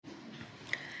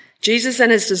Jesus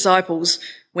and his disciples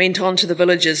went on to the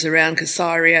villages around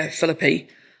Caesarea Philippi.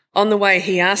 On the way,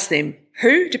 he asked them,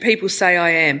 "Who do people say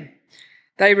I am?"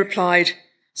 They replied,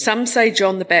 "Some say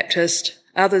John the Baptist,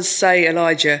 others say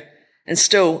Elijah, and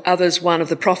still others one of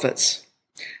the prophets."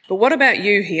 "But what about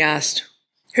you?" he asked.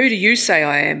 "Who do you say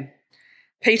I am?"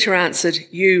 Peter answered,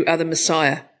 "You are the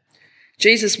Messiah."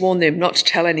 Jesus warned them not to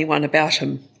tell anyone about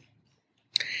him.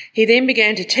 He then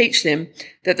began to teach them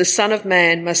that the Son of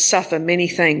Man must suffer many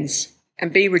things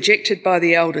and be rejected by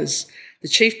the elders, the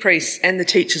chief priests and the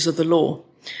teachers of the law,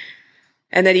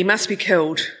 and that he must be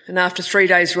killed and after 3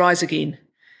 days rise again.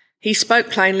 He spoke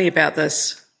plainly about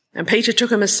this, and Peter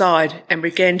took him aside and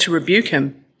began to rebuke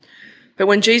him. But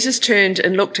when Jesus turned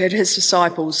and looked at his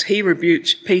disciples, he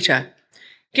rebuked Peter.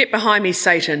 "Get behind me,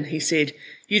 Satan," he said.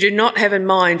 "You do not have in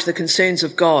mind the concerns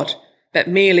of God, but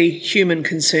merely human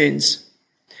concerns."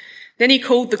 Then he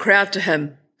called the crowd to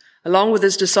him, along with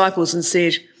his disciples, and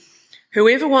said,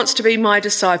 "Whoever wants to be my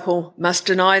disciple must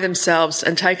deny themselves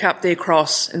and take up their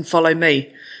cross and follow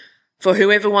me. For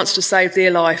whoever wants to save their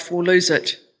life will lose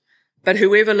it. But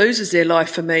whoever loses their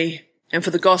life for me and for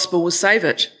the gospel will save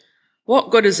it. What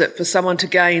good is it for someone to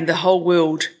gain the whole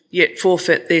world, yet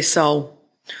forfeit their soul?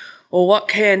 Or what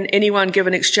can anyone give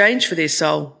in exchange for their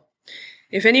soul?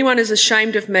 If anyone is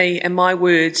ashamed of me and my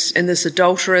words in this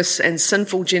adulterous and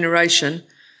sinful generation,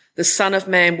 the Son of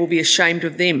Man will be ashamed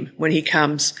of them when he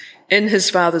comes in his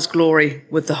Father's glory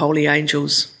with the holy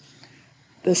angels."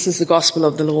 This is the gospel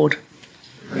of the Lord.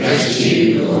 Praise to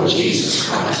you, Lord Jesus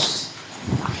Christ.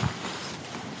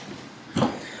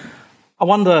 I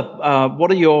wonder, what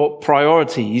are your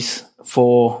priorities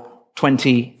for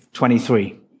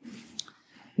 2023?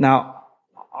 Now,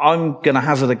 I'm going to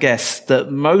hazard a guess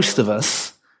that most of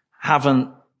us haven't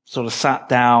sort of sat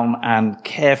down and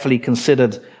carefully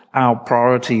considered our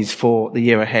priorities for the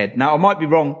year ahead. Now, I might be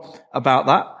wrong about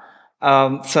that.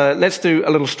 So let's do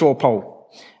a little straw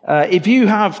poll. If you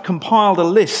have compiled a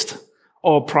list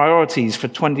of priorities for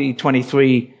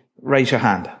 2023, raise your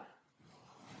hand.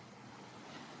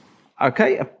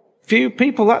 Okay, a few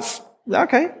people, that's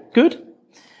okay, good.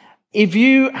 If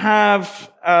you have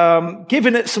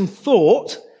given it some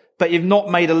thought, but you've not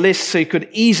made a list so you could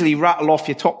easily rattle off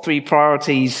your top 3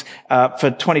 priorities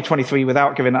for 2023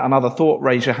 without giving it another thought,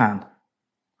 raise your hand.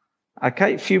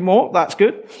 Okay, a few more, that's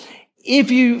good.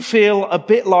 If you feel a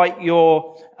bit like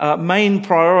your main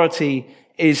priority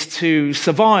is to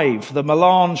survive the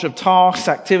melange of tasks,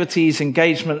 activities,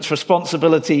 engagements,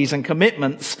 responsibilities, and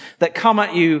commitments that come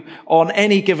at you on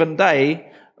any given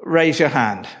day, raise your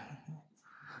hand.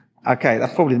 Okay,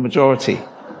 that's probably the majority.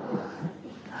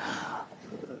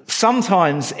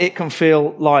 Sometimes it can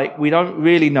feel like we don't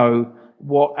really know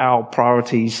what our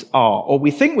priorities are, or we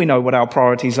think we know what our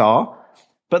priorities are,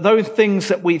 but those things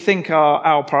that we think are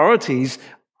our priorities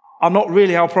are not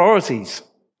really our priorities.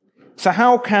 So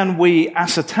how can we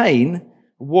ascertain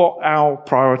what our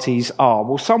priorities are?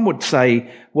 Well, some would say,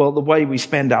 well, the way we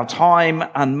spend our time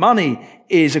and money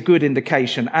is a good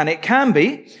indication, and it can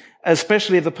be,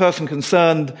 especially if the person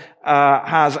concerned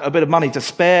has a bit of money to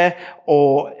spare,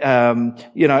 or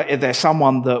if there's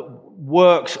someone that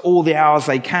works all the hours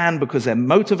they can because they're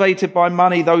motivated by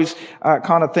money, those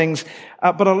kind of things.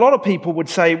 But a lot of people would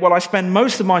say, well, I spend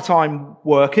most of my time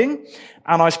working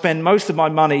and I spend most of my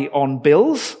money on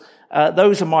bills.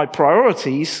 Those are my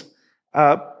priorities,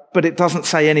 but it doesn't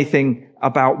say anything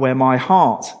about where my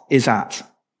heart is at.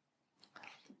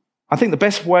 I think the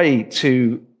best way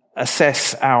to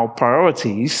assess our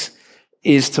priorities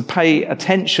is to pay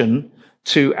attention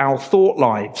to our thought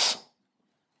lives.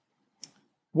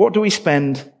 What do we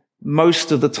spend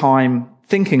most of the time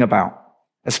thinking about,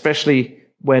 especially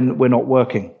when we're not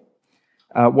working?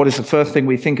 What is the first thing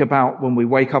we think about when we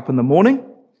wake up in the morning?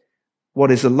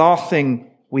 What is the last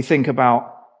thing we think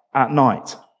about at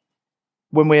night?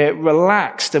 When we're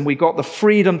relaxed and we got the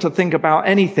freedom to think about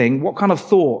anything, what kind of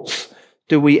thoughts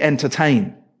do we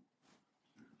entertain?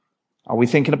 Are we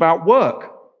thinking about work?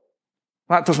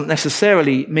 That doesn't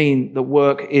necessarily mean that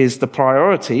work is the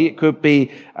priority. It could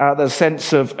be the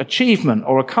sense of achievement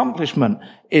or accomplishment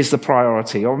is the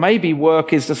priority. Or maybe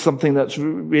work is just something that's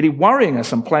really worrying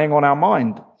us and playing on our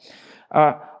mind.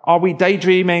 Are we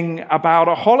daydreaming about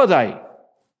a holiday?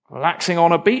 Relaxing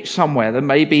on a beach somewhere? Then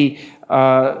maybe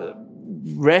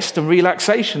rest and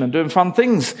relaxation and doing fun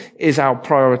things is our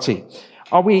priority.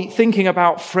 Are we thinking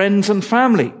about friends and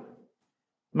family?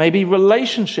 Maybe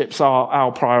relationships are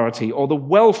our priority, or the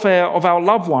welfare of our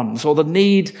loved ones, or the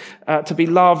need to be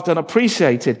loved and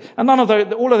appreciated. And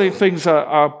all of those things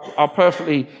are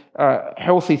perfectly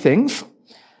healthy things.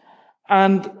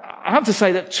 And I have to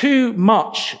say that too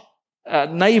much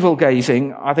navel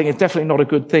gazing, I think, is definitely not a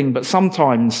good thing, but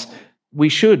sometimes we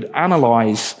should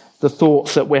analyze the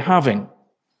thoughts that we're having.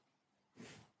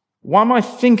 Why am I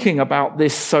thinking about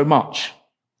this so much?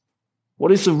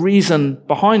 What is the reason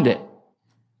behind it?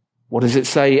 What does it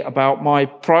say about my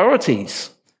priorities?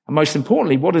 And most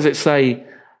importantly, what does it say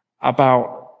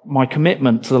about my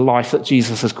commitment to the life that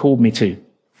Jesus has called me to?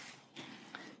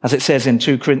 As it says in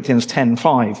 2 Corinthians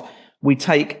 10:5, we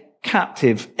take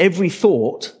captive every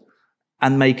thought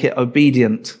and make it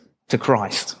obedient to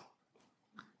Christ.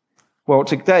 Well,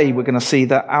 today we're going to see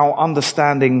that our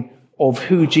understanding of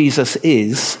who Jesus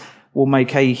is will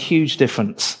make a huge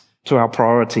difference to our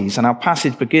priorities. And our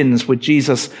passage begins with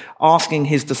Jesus asking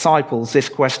his disciples this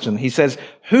question. He says,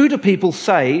 "Who do people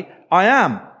say I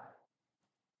am?"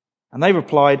 And they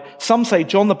replied, "Some say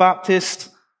John the Baptist,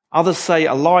 others say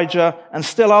Elijah, and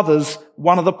still others,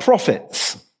 one of the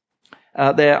prophets."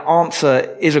 Their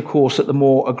answer is, of course, at the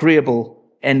more agreeable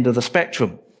end of the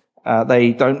spectrum.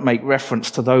 They don't make reference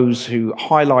to those who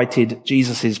highlighted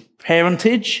Jesus'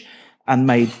 parentage and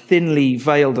made thinly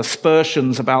veiled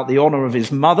aspersions about the honor of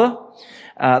his mother.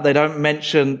 They don't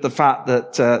mention the fact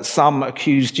that some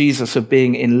accuse Jesus of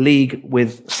being in league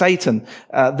with Satan.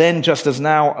 Then, just as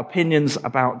now, opinions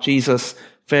about Jesus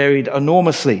varied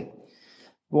enormously.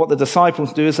 What the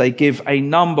disciples do is they give a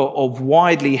number of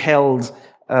widely held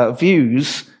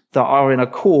views that are in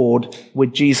accord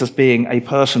with Jesus being a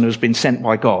person who's been sent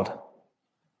by God.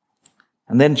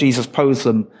 And then Jesus posed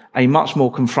them a much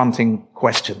more confronting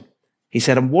question. He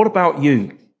said, "And what about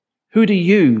you? Who do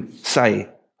you say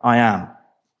I am?"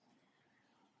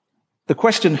 The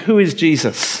question, who is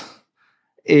Jesus,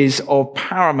 is of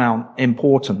paramount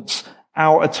importance.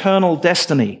 Our eternal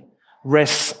destiny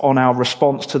rests on our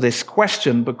response to this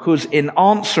question, because in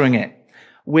answering it,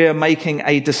 we're making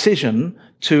a decision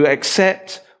to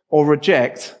accept or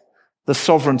reject the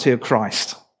sovereignty of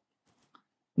Christ.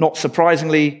 Not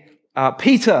surprisingly,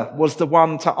 Peter was the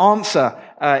one to answer.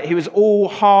 He was all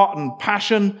heart and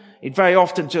passion. He'd very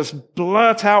often just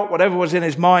blurt out whatever was in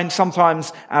his mind.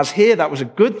 Sometimes, as here, that was a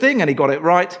good thing and he got it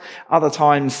right. Other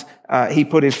times, he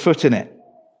put his foot in it.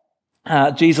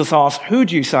 Jesus asked, "Who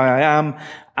do you say I am?"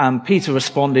 And Peter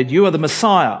responded, "You are the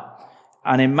Messiah."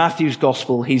 And in Matthew's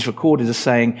gospel, he's recorded as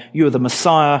saying, "You are the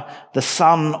Messiah, the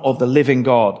Son of the living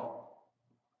God."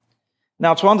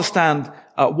 Now, to understand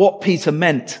what Peter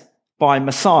meant by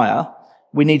Messiah,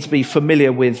 we need to be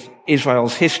familiar with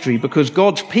Israel's history, because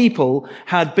God's people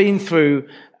had been through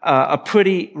a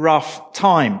pretty rough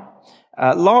time,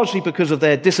 largely because of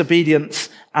their disobedience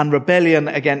and rebellion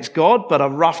against God, but a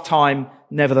rough time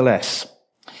nevertheless.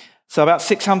 So about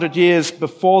 600 years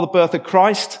before the birth of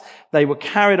Christ, they were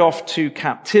carried off to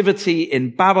captivity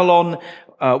in Babylon,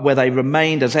 where they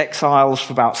remained as exiles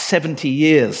for about 70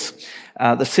 years.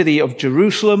 The city of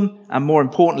Jerusalem, and more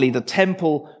importantly, the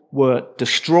temple, were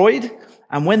destroyed.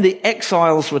 And when the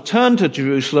exiles returned to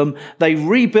Jerusalem, they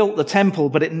rebuilt the temple,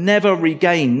 but it never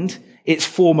regained its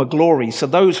former glory. So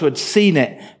those who had seen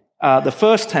it, the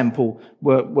first temple,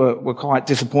 were quite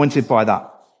disappointed by that.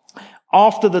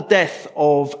 After the death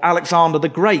of Alexander the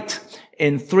Great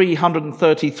in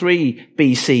 333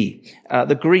 BC,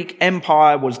 the Greek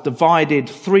Empire was divided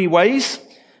three ways.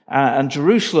 And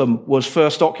Jerusalem was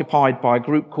first occupied by a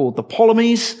group called the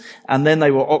Ptolemies, and then they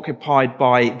were occupied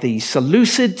by the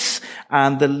Seleucids,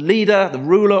 and the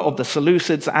ruler of the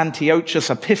Seleucids, Antiochus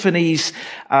Epiphanes,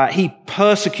 he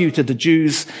persecuted the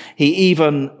Jews. He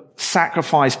even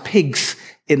sacrificed pigs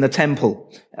in the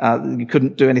temple. You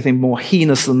couldn't do anything more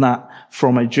heinous than that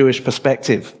from a Jewish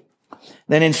perspective.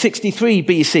 Then in 63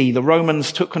 BC, the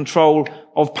Romans took control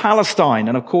of Palestine.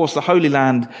 And of course, the Holy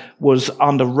Land was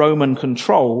under Roman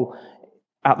control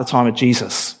at the time of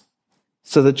Jesus.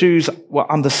 So the Jews were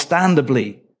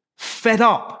understandably fed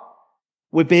up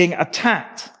with being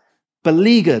attacked,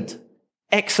 beleaguered,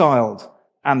 exiled,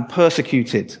 and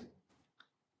persecuted.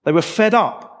 They were fed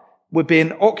up with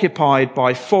being occupied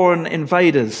by foreign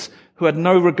invaders who had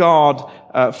no regard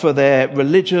for their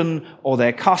religion or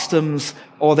their customs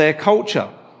or their culture.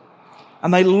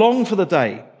 And they longed for the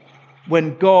day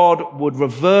when God would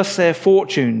reverse their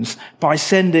fortunes by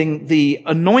sending the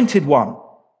anointed one,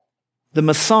 the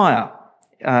Messiah,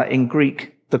 in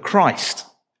Greek, the Christ.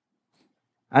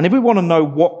 And if we want to know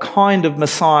what kind of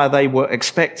Messiah they were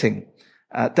expecting,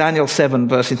 Daniel 7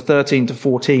 verses 13 to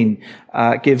 14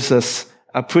 gives us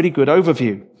a pretty good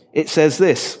overview. It says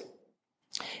this: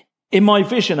 "In my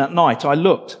vision at night I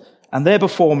looked, and there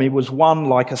before me was one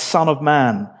like a son of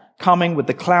man, coming with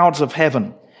the clouds of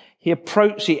heaven. He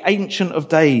approached the Ancient of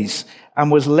Days and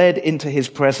was led into his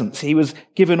presence. He was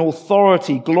given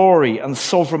authority, glory, and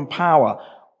sovereign power.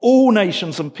 All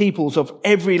nations and peoples of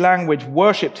every language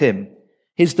worshipped him.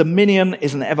 His dominion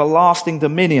is an everlasting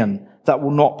dominion that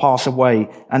will not pass away,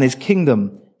 and his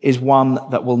kingdom is one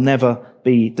that will never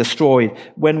be destroyed.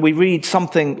 When we read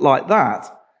something like that,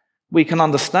 we can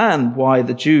understand why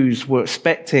the Jews were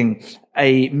expecting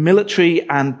a military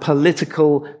and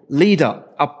political leader,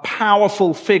 a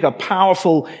powerful figure,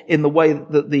 powerful in the way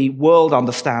that the world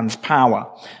understands power,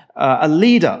 a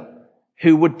leader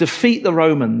who would defeat the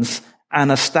Romans and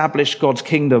establish God's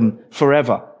kingdom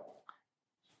forever.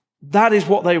 That is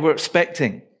what they were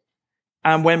expecting.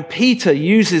 And when Peter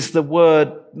uses the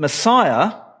word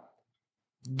Messiah,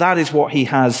 that is what he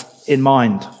has in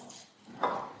mind.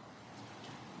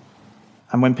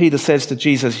 And when Peter says to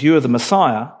Jesus, "You are the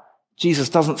Messiah," Jesus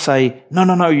doesn't say,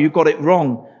 no, you got it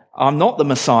wrong. I'm not the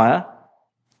Messiah.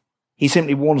 He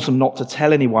simply warns them not to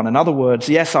tell anyone. In other words,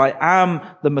 yes, I am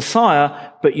the Messiah,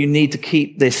 but you need to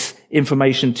keep this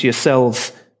information to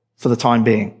yourselves for the time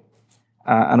being.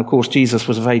 And of course, Jesus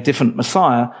was a very different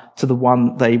Messiah to the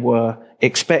one they were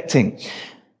expecting.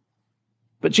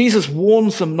 But Jesus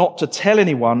warns them not to tell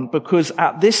anyone because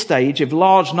at this stage, if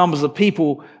large numbers of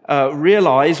people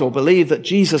realize or believe that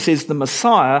Jesus is the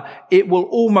Messiah, it will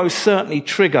almost certainly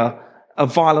trigger a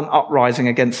violent uprising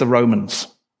against the Romans.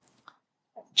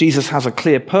 Jesus has a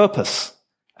clear purpose,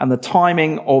 and the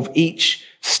timing of each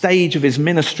stage of his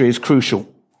ministry is crucial.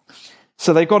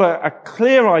 So they've got a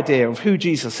clear idea of who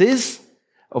Jesus is,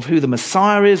 of who the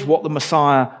Messiah is, what the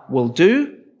Messiah will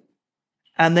do.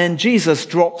 And then Jesus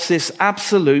drops this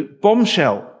absolute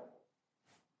bombshell.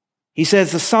 He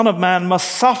says the Son of Man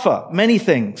must suffer many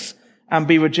things and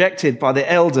be rejected by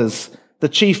the elders, the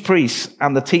chief priests,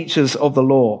 and the teachers of the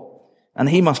law. And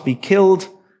he must be killed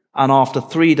and after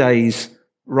 3 days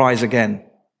rise again.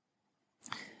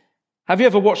 Have you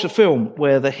ever watched a film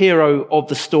where the hero of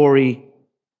the story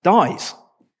dies?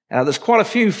 There's quite a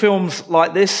few films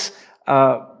like this.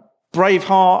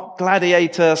 Braveheart,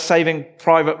 Gladiator, Saving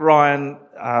Private Ryan,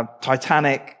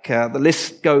 Titanic, the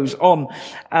list goes on.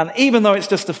 And even though it's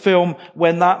just a film,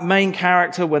 when that main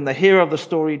character, when the hero of the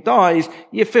story dies,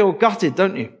 you feel gutted,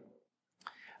 don't you?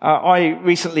 I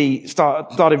recently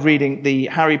started reading the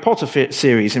Harry Potter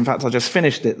series. In fact, I just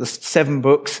finished it. There's 7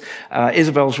 books.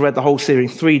 Isabel's read the whole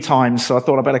series 3 times, so I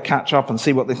thought I'd better catch up and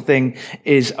see what the thing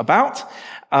is about.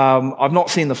 I've not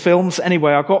seen the films.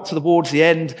 Anyway, I got towards the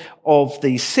end of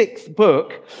the 6th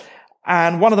book,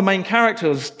 and one of the main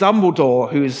characters,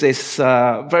 Dumbledore, who's this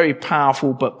very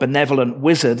powerful but benevolent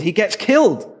wizard, he gets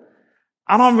killed.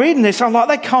 And I'm reading this, I'm like,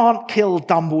 they can't kill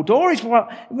Dumbledore. He's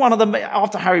one of the,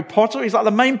 after Harry Potter, he's like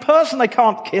the main person. They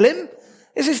can't kill him.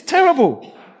 This is terrible.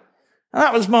 And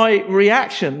that was my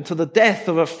reaction to the death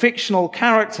of a fictional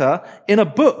character in a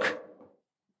book.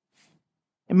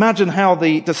 Imagine how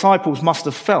the disciples must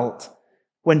have felt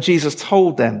when Jesus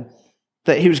told them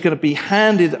that he was going to be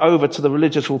handed over to the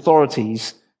religious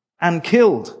authorities and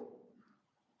killed.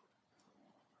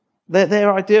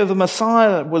 Their idea of the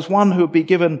Messiah was one who would be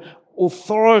given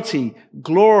authority,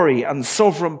 glory, and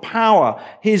sovereign power.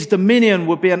 His dominion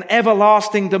would be an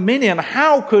everlasting dominion.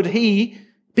 How could he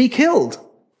be killed?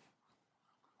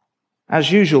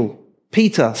 As usual,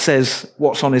 Peter says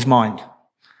what's on his mind.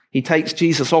 He takes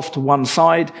Jesus off to one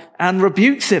side and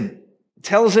rebukes him,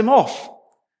 tells him off.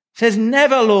 Says,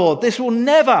 "Never, Lord, this will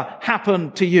never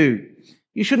happen to you.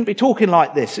 You shouldn't be talking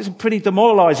like this. It's pretty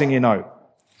demoralizing, you know."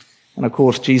 And of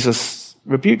course, Jesus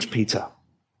rebukes Peter.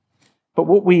 But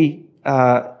what we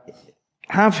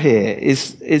have here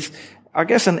is, I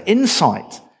guess, an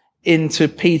insight into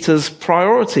Peter's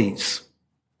priorities.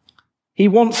 He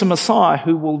wants a Messiah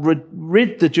who will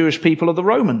rid the Jewish people of the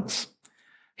Romans.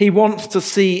 He wants to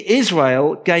see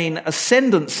Israel gain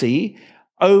ascendancy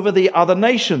over the other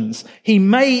nations. He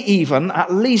may even,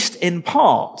 at least in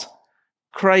part,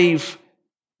 crave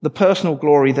the personal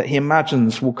glory that he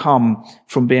imagines will come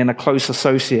from being a close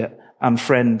associate and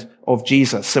friend of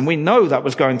Jesus. And we know that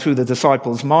was going through the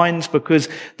disciples' minds because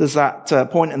there's that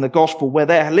point in the gospel where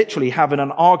they're literally having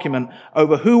an argument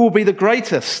over who will be the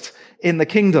greatest in the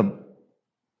kingdom.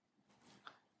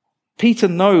 Peter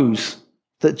knows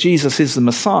that Jesus is the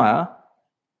Messiah,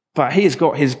 but he has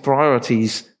got his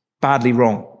priorities badly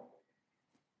wrong.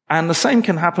 And the same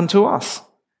can happen to us.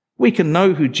 We can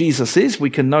know who Jesus is,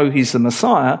 we can know he's the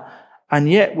Messiah, and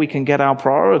yet we can get our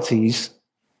priorities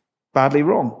badly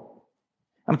wrong.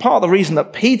 And part of the reason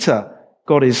that Peter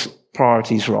got his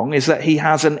priorities wrong is that he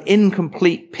has an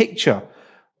incomplete picture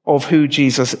of who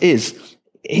Jesus is.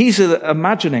 He's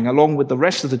imagining, along with the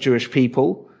rest of the Jewish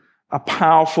people, a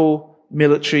powerful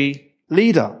military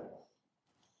leader.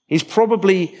 He's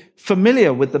probably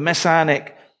familiar with the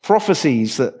messianic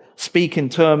prophecies that speak in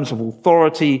terms of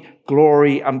authority,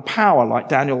 glory, and power, like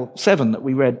Daniel 7 that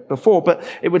we read before. But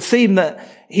it would seem that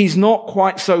he's not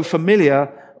quite so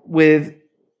familiar with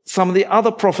some of the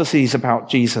other prophecies about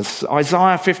Jesus.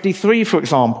 Isaiah 53, for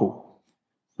example.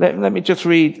 Let me just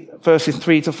read verses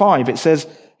 3 to 5. It says,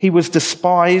 "He was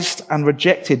despised and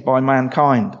rejected by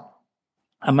mankind,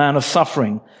 a man of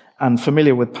suffering and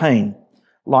familiar with pain,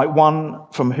 like one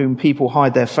from whom people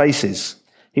hide their faces.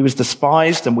 He was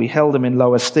despised and we held him in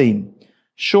low esteem.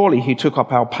 Surely he took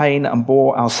up our pain and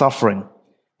bore our suffering.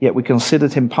 Yet we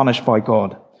considered him punished by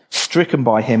God, stricken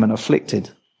by him and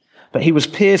afflicted. But he was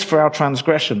pierced for our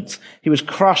transgressions. He was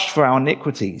crushed for our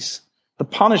iniquities. The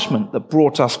punishment that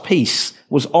brought us peace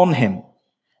was on him,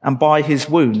 and by his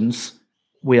wounds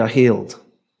we are healed."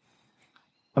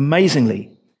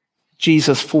 Amazingly,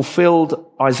 Jesus fulfilled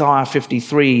Isaiah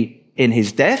 53 in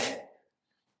his death,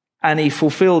 and he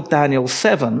fulfilled Daniel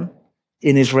 7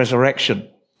 in his resurrection.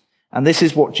 And this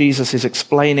is what Jesus is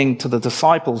explaining to the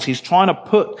disciples. He's trying to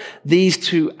put these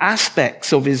two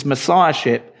aspects of his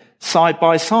messiahship side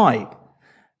by side.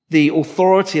 The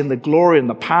authority and the glory and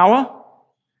the power,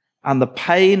 and the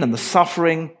pain and the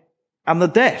suffering and the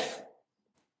death.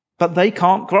 But they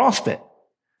can't grasp it.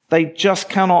 They just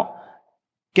cannot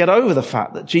get over the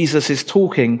fact that Jesus is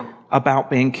talking about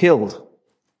being killed.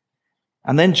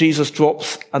 And then Jesus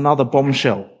drops another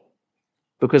bombshell,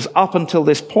 because up until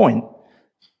this point,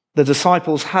 the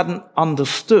disciples hadn't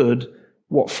understood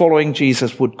what following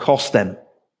Jesus would cost them.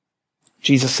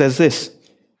 Jesus says this,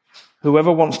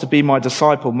 "Whoever wants to be my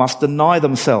disciple must deny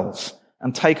themselves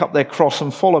and take up their cross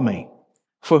and follow me.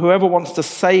 For whoever wants to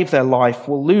save their life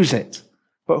will lose it,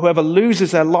 but whoever loses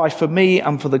their life for me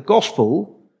and for the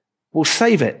gospel will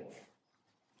save it."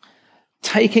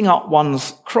 Taking up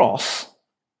one's cross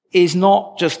is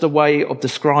not just a way of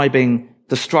describing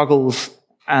the struggles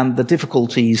and the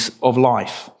difficulties of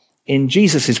life. In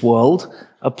Jesus' world,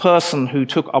 a person who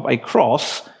took up a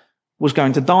cross was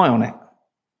going to die on it.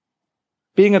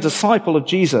 Being a disciple of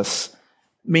Jesus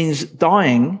means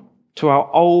dying to our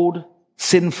old,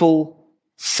 sinful,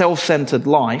 self-centered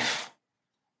life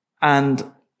and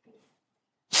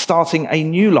starting a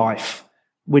new life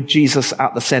with Jesus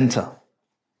at the center.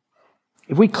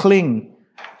 If we cling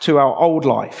to our old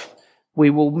life, we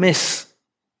will miss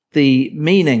the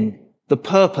meaning, the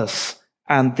purpose,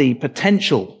 and the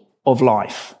potential of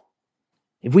life.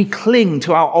 If we cling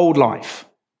to our old life,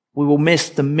 we will miss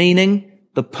the meaning,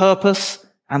 the purpose,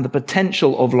 and the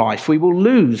potential of life. We will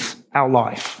lose our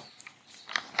life.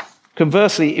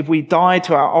 Conversely, if we die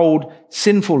to our old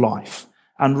sinful life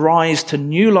and rise to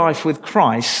new life with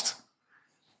Christ,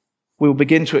 we will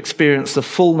begin to experience the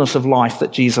fullness of life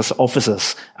that Jesus offers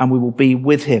us, and we will be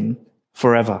with him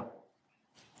forever.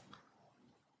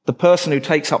 The person who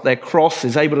takes up their cross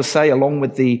is able to say, along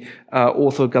with the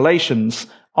author of Galatians,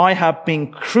 "I have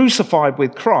been crucified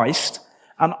with Christ,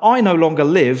 and I no longer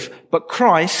live, but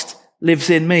Christ lives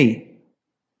in me."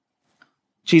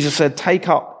 Jesus said, "Take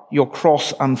up your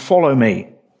cross and follow me."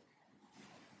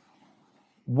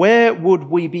 Where would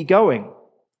we be going?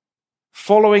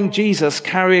 Following Jesus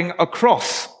carrying a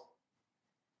cross,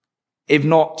 if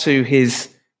not to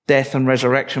his death and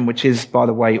resurrection, which is, by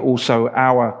the way, also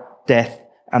our death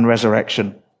and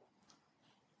resurrection.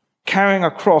 Carrying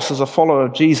a cross as a follower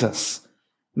of Jesus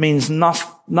means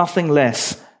nothing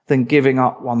less than giving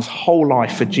up one's whole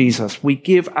life for Jesus. We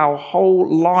give our whole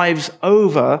lives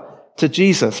over to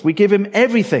Jesus. We give him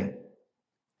everything.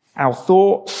 Our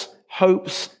thoughts,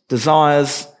 hopes,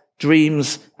 desires,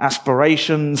 dreams,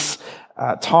 aspirations,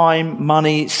 time,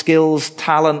 money, skills,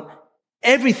 talent,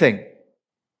 everything.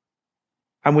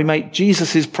 And we make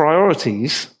Jesus'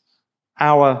 priorities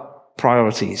our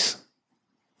priorities.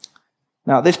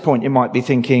 Now, at this point, you might be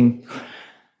thinking,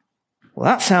 well,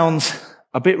 that sounds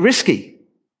a bit risky.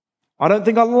 I don't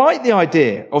think I like the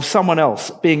idea of someone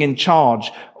else being in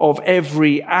charge of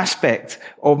every aspect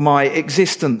of my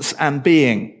existence and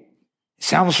being. It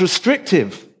sounds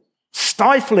restrictive,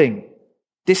 stifling,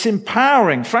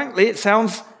 disempowering. Frankly, it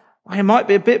sounds like it might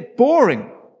be a bit boring.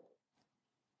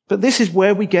 But this is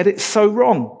where we get it so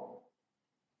wrong.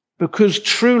 Because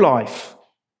true life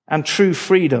and true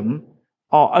freedom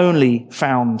are only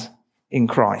found in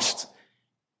Christ.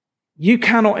 You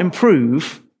cannot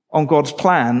improve on God's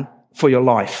plan for your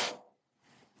life.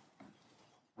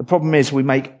 The problem is we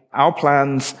make our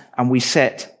plans and we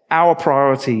set our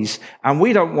priorities, and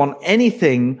we don't want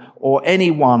anything or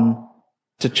anyone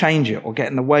to change it or get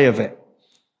in the way of it.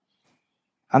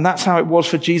 And that's how it was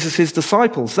for Jesus'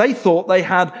 disciples. They thought they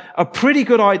had a pretty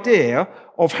good idea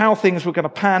of how things were going to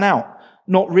pan out,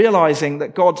 not realizing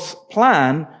that God's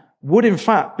plan would in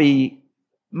fact be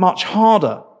much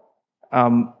harder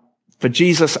for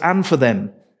Jesus and for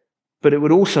them, but it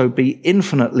would also be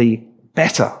infinitely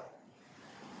better.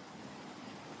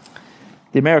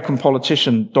 The American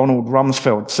politician Donald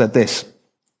Rumsfeld said this.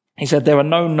 He said, "There are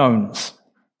known knowns.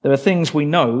 There are things we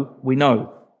know we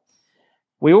know.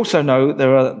 We also know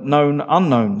there are known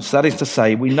unknowns. That is to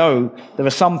say, we know there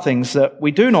are some things that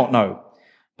we do not know.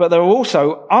 But there are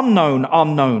also unknown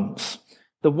unknowns.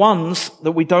 The ones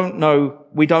that we don't know,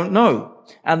 we don't know.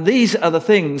 And these are the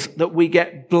things that we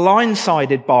get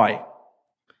blindsided by.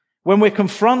 When we're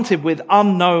confronted with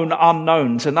unknown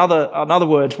unknowns, in other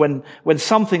words, when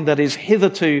something that is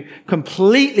hitherto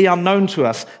completely unknown to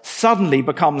us suddenly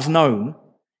becomes known,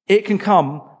 it can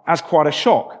come as quite a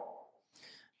shock.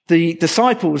 The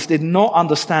disciples did not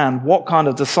understand what kind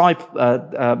of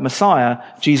Messiah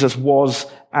Jesus was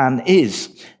and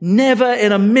is. Never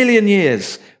in a million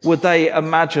years would they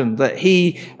imagine that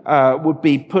he would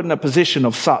be put in a position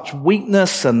of such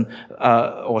weakness and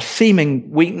or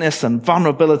seeming weakness and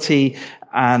vulnerability,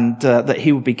 and that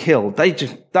he would be killed.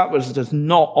 That was just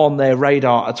not on their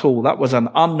radar at all. That was an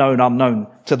unknown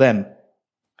to them.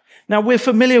 Now, we're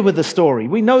familiar with the story.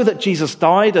 We know that Jesus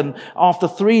died, and after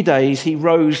 3 days, he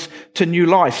rose to new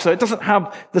life. So it doesn't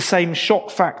have the same shock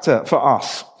factor for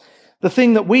us. The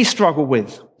thing that we struggle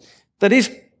with, that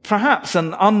is perhaps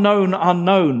an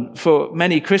unknown for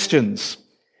many Christians,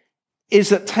 is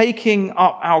that taking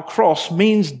up our cross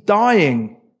means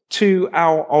dying to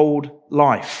our old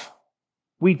life.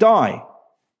 We die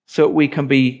so that we can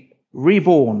be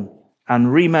reborn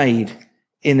and remade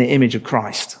in the image of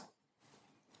Christ.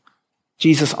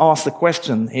 Jesus asked the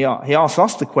question, he asked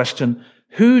us the question,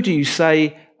 who do you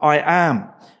say I am?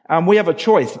 And we have a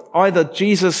choice. Either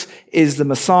Jesus is the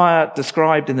Messiah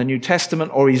described in the New Testament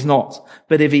or he's not.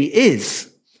 But if he is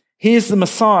the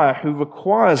Messiah who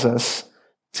requires us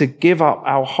to give up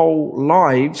our whole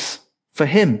lives for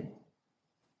him.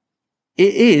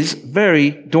 It is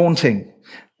very daunting.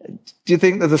 Do you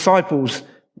think the disciples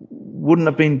wouldn't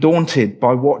have been daunted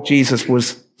by what Jesus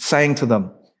was saying to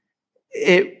them?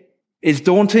 It is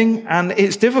daunting and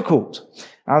it's difficult.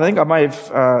 I think I may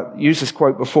have used this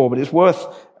quote before, but it's worth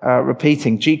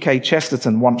repeating. G.K.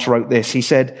 Chesterton once wrote this. He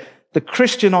said, "The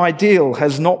Christian ideal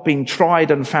has not been tried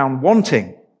and found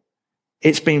wanting.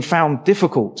 It's been found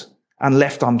difficult and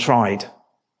left untried."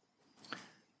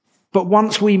 But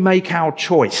once we make our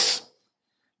choice,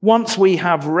 once we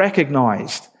have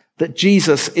recognized that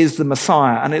Jesus is the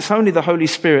Messiah, and it's only the Holy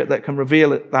Spirit that can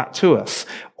reveal that to us,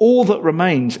 all that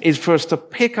remains is for us to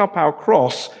pick up our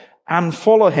cross and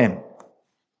follow him.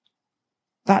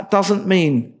 That doesn't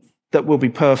mean that we'll be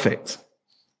perfect,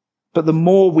 but the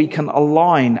more we can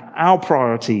align our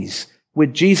priorities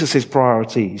with Jesus'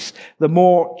 priorities, the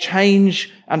more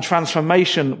change and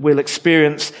transformation we'll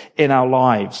experience in our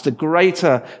lives, the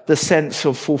greater the sense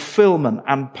of fulfillment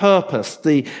and purpose,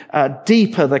 the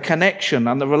deeper the connection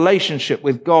and the relationship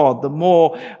with God, the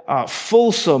more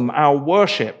fulsome our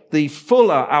worship, the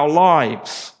fuller our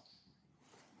lives.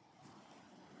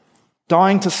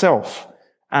 Dying to self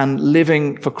and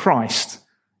living for Christ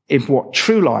is what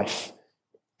true life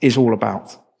is all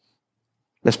about.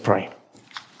 Let's pray.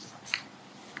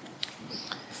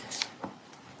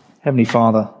 Heavenly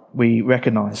Father, we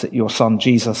recognize that your Son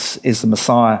Jesus is the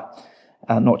Messiah,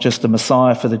 not just the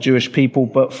Messiah for the Jewish people,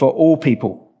 but for all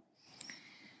people.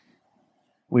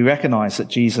 We recognize that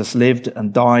Jesus lived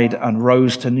and died and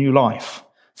rose to new life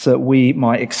so that we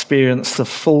might experience the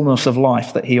fullness of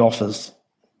life that he offers.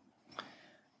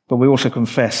 But we also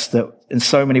confess that in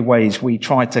so many ways we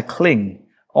try to cling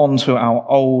onto our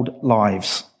old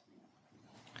lives.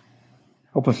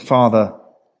 Help us, Father,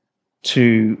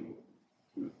 to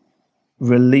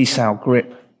release our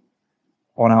grip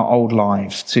on our old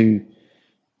lives, to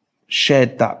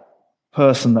shed that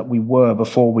person that we were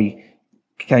before we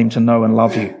came to know and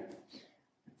love you.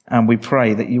 And we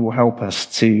pray that you will help us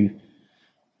to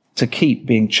keep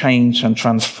being changed and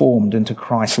transformed into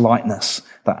Christ's likeness,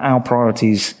 that our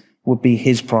priorities would be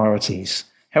his priorities.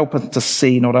 Help us to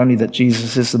see not only that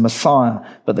Jesus is the Messiah,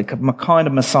 but the kind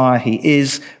of Messiah he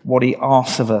is, what he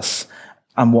asks of us,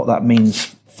 and what that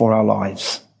means for our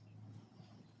lives.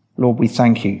 Lord, we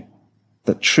thank you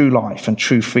that true life and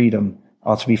true freedom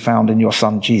are to be found in your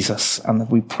Son, Jesus. And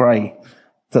we pray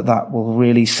that that will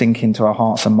really sink into our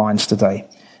hearts and minds today.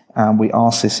 And we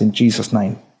ask this in Jesus'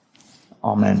 name.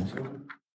 Amen.